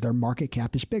companies. Their market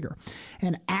cap is bigger.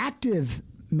 An active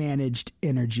managed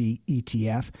energy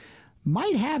ETF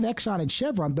might have Exxon and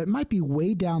Chevron, but it might be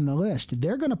way down the list.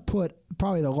 They're going to put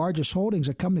probably the largest holdings,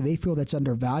 a company they feel that's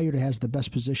undervalued or has the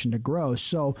best position to grow.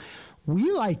 So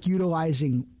we like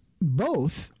utilizing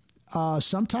both.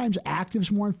 Sometimes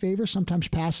active's more in favor, sometimes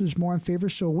passive's more in favor.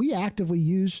 So we actively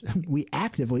use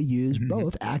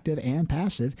both active and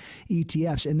passive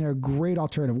ETFs, and they're a great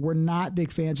alternative. We're not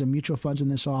big fans of mutual funds in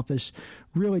this office,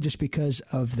 really just because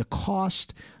of the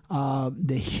cost,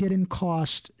 the hidden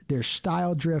cost, their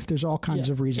style drift. There's all kinds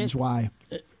of reasons why.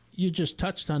 You just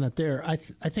touched on it there. I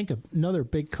think another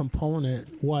big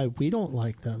component why we don't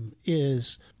like them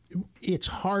is it's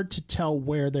hard to tell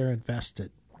where they're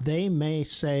invested. They may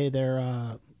say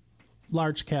they're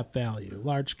large cap value,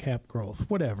 large cap growth,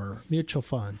 whatever, mutual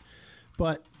fund.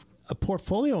 But a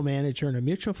portfolio manager in a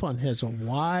mutual fund has a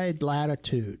wide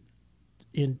latitude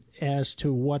as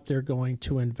to what they're going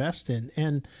to invest in.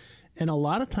 And a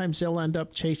lot of times they'll end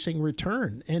up chasing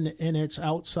return, and it's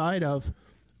outside of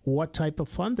what type of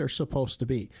fund they're supposed to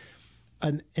be.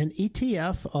 An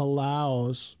ETF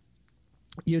allows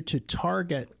you to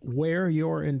target where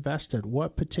you're invested,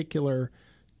 what particular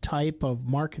type of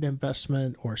market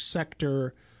investment or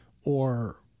sector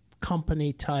or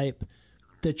company type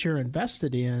that you're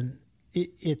invested in.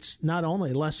 It's not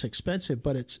only less expensive,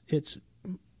 but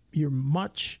you're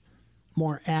much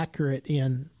more accurate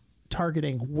in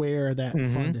targeting where that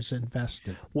fund is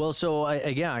invested. Well, so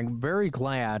again, I'm very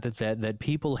glad that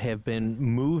people have been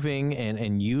moving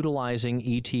and utilizing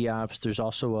ETFs. There's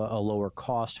also a lower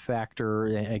cost factor.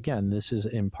 Again, this is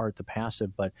in part the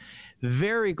passive, but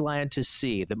very glad to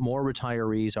see that more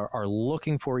retirees are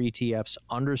looking for ETFs,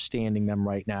 understanding them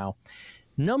right now.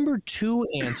 Number two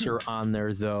answer on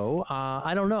there, though,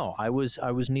 I don't know. I was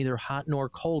neither hot nor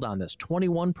cold on this.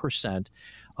 21%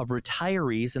 of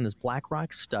retirees in this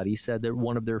BlackRock study said that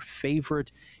one of their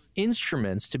favorite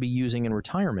instruments to be using in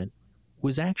retirement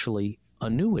was actually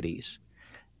annuities.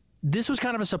 This was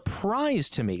kind of a surprise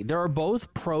to me. There are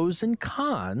both pros and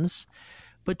cons,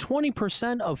 but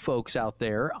 20% of folks out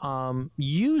there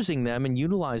using them and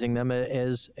utilizing them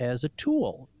as a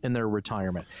tool in their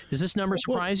retirement. Does this number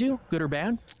surprise you, good or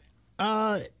bad?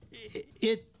 It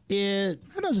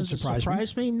doesn't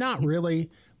surprise me. Not really.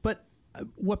 But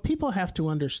what people have to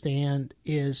understand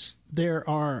is there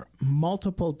are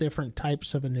multiple different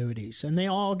types of annuities, and they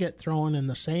all get thrown in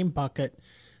the same bucket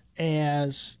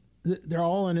as they're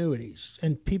all annuities.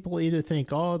 And people either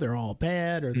think, oh, they're all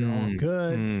bad or they're all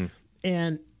good.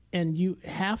 And you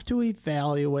have to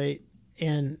evaluate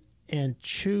and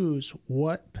choose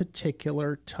what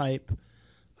particular type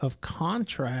of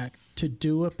contract to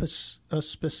do a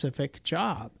specific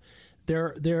job.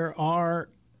 There are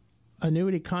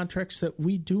annuity contracts that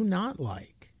we do not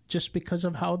like just because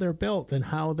of how they're built and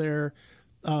how they're,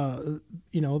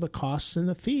 the costs and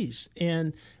the fees.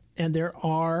 And there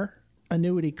are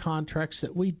annuity contracts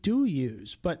that we do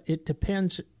use, but it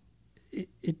depends.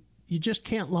 You just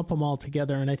can't lump them all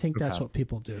together, and I think that's what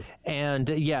people do. And,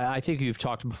 I think you've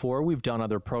talked before. We've done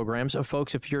other programs.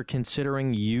 Folks, if you're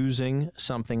considering using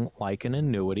something like an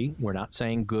annuity, we're not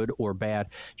saying good or bad.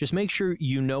 Just make sure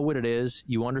you know what it is,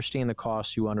 you understand the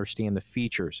costs, you understand the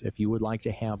features. If you would like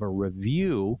to have a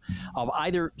review of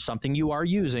either something you are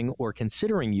using or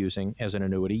considering using as an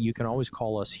annuity, you can always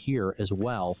call us here as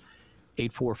well.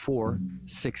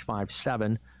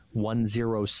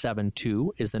 844-657-1072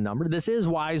 is the number. This is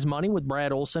Wise Money with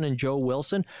Brad Olson and Joe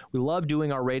Wilson. We love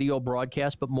doing our radio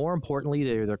broadcast, but more importantly,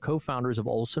 they're the co-founders of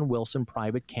Olson Wilson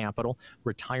Private Capital,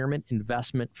 retirement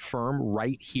investment firm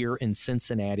right here in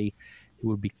Cincinnati.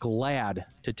 would be glad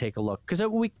to take a look, because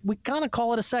we kind of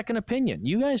call it a second opinion.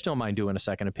 You guys don't mind doing a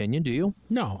second opinion, do you?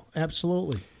 No,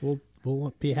 absolutely.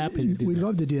 We'll be happy to do We'd that.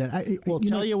 love to do that. We'll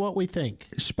tell you what we think.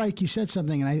 Spike, you said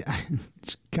something, and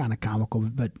it's kind of comical,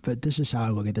 but this is how I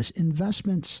look at this.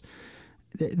 Investments,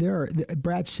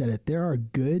 Brad said it, there are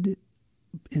good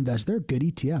investments. There are good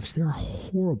ETFs. There are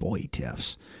horrible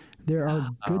ETFs. There are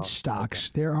good stocks.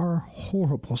 Okay. There are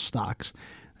horrible stocks.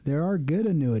 There are good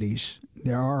annuities.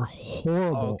 There are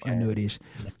horrible annuities.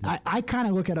 I kind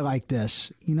of look at it like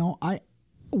this.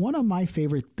 One of my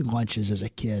favorite lunches as a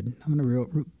kid, I'm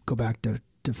going to go back to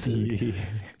food,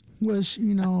 was,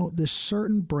 this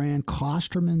certain brand,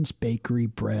 Klosterman's Bakery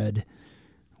bread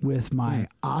with my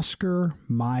Oscar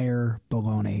Mayer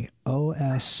bologna,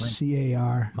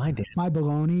 O-S-C-A-R. My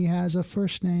bologna has a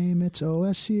first name, it's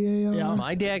O-S-C-A-R. Yeah,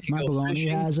 my dad can My bologna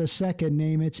has a second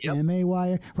name, it's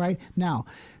M-A-Y. Right? Now,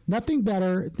 nothing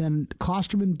better than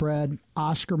Klosterman bread,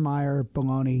 Oscar Mayer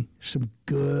bologna, some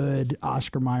good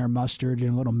Oscar Mayer mustard,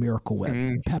 and a little Miracle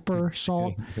Whip. Pepper,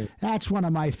 salt. That's one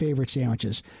of my favorite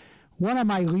sandwiches. One of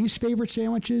my least favorite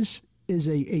sandwiches is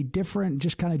a different,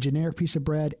 just kind of generic piece of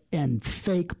bread and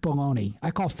fake bologna.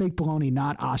 I call fake bologna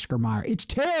not Oscar Mayer. It's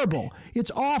terrible.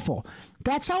 It's awful.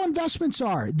 That's how investments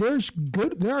are. There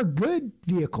are good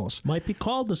vehicles. Might be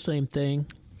called the same thing.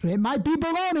 It might be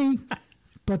bologna.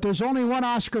 But there's only one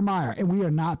Oscar Mayer, and we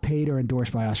are not paid or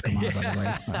endorsed by Oscar Mayer, by the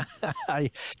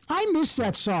way. I miss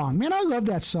that song. Man, I love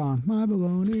that song. My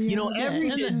bologna.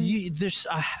 There's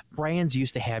brands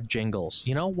used to have jingles.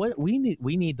 You know what? We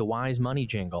need the Wise Money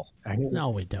jingle. No,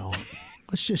 we don't.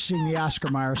 Let's just sing the Oscar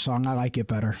Mayer song. I like it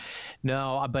better.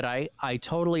 No, but I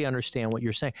totally understand what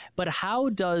you're saying. But how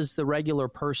does the regular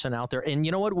person out there, and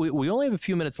you know what, we only have a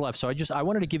few minutes left, so I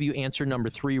wanted to give you answer number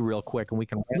 3 real quick, and we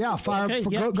can go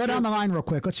down the line real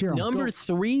quick. Let's hear them. Number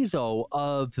 3, though,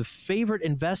 of the favorite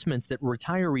investments that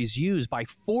retirees use by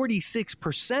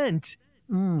 46%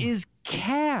 is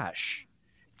cash.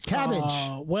 Cabbage.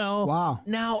 Wow.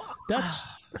 Now that's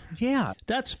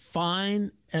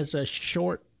fine as a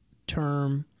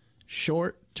short-term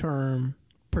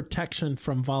protection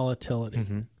from volatility.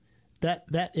 Mm-hmm.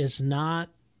 That is not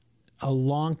a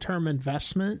long-term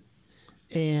investment.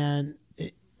 And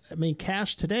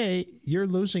cash today, you're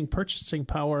losing purchasing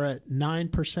power at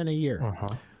 9% a year.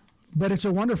 Uh-huh. But it's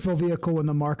a wonderful vehicle when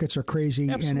the markets are crazy,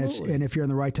 Absolutely. and if you're in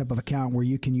the right type of account where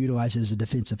you can utilize it as a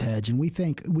defensive hedge. And we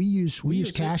think we use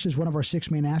cash as one of our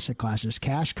 6 main asset classes: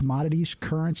 cash, commodities,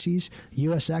 currencies,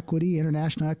 U.S. equity,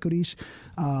 international equities,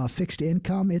 fixed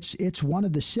income. It's one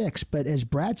of the 6. But as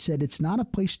Brad said, it's not a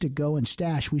place to go and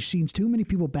stash. We've seen too many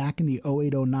people back in the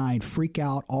 08-09 freak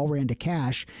out, all ran to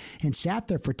cash, and sat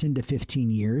there for 10 to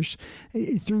 15 years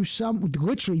through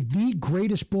literally the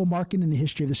greatest bull market in the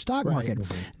history of the stock market.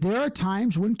 There are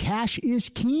times when cash is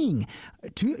king.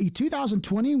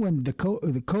 2020, when the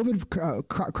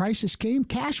COVID crisis came,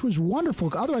 cash was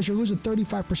wonderful. Otherwise, you're losing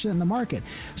 35% in the market.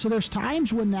 So there's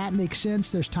times when that makes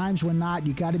sense. There's times when not.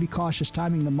 You got to be cautious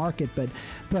timing the market. But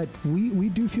we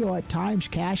do feel at times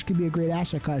cash can be a great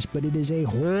asset class, but it is a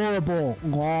horrible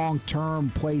long-term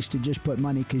place to just put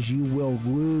money because you will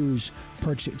lose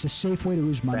purchase. It's a safe way to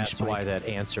lose money. That's why that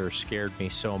answer scared me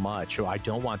so much. I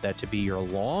don't want that to be your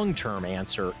long-term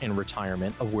answer in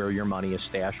retirement of where your money is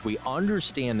stashed. We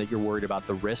understand that you're worried about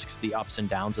the risks, the ups and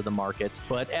downs of the markets,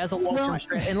 but as a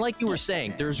long-term and like you were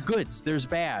saying, there's goods, there's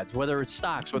bads, whether it's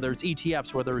stocks, whether it's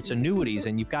ETFs, whether it's annuities,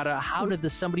 and you've got to, how did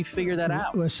somebody figure that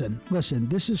out? Listen,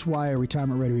 this is why a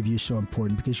retirement ready review is so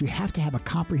important, because you have to have a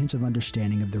comprehensive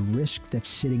understanding of the risk that's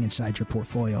sitting inside your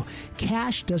portfolio.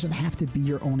 Cash doesn't have to be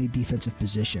your only defensive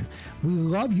position. We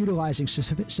love utilizing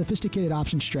sophisticated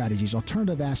option strategies,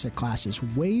 alternative asset classes,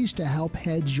 ways to help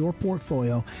hedge your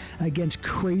portfolio against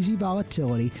crazy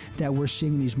volatility that we're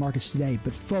seeing in these markets today.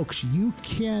 But folks, you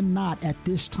cannot at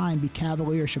this time be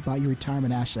cavalierish about your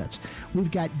retirement assets. We've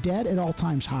got debt at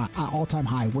all-time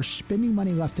high. We're spending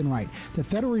money left and right. The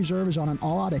Federal Reserve is on an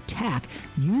all-out attack.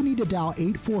 You need to dial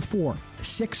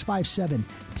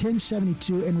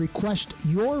 844-657-1072 and request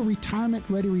your retirement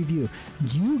ready review.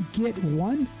 You get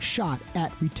one shot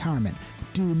at retirement.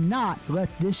 Do not let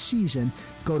this season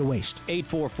go to waste.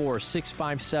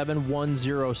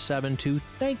 844-657-1072.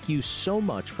 Thank you so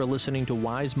much for listening to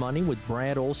Wise Money with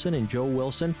Brad Olson and Joe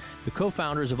Wilson, the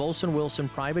co-founders of Olson Wilson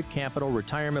Private Capital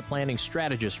Retirement Planning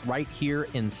Strategists right here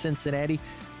in Cincinnati.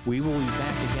 We will be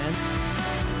back again.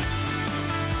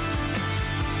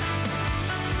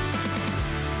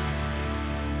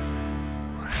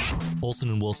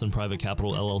 Olson & Wilson Private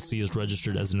Capital LLC is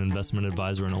registered as an investment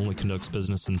advisor and only conducts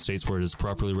business in states where it is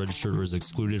properly registered or is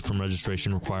excluded from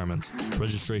registration requirements.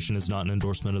 Registration is not an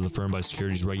endorsement of the firm by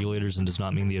securities regulators and does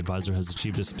not mean the advisor has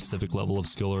achieved a specific level of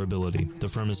skill or ability. The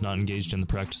firm is not engaged in the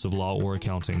practice of law or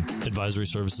accounting. Advisory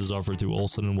services offered through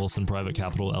Olson & Wilson Private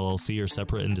Capital LLC are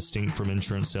separate and distinct from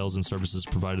insurance sales and services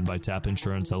provided by TAP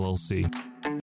Insurance LLC.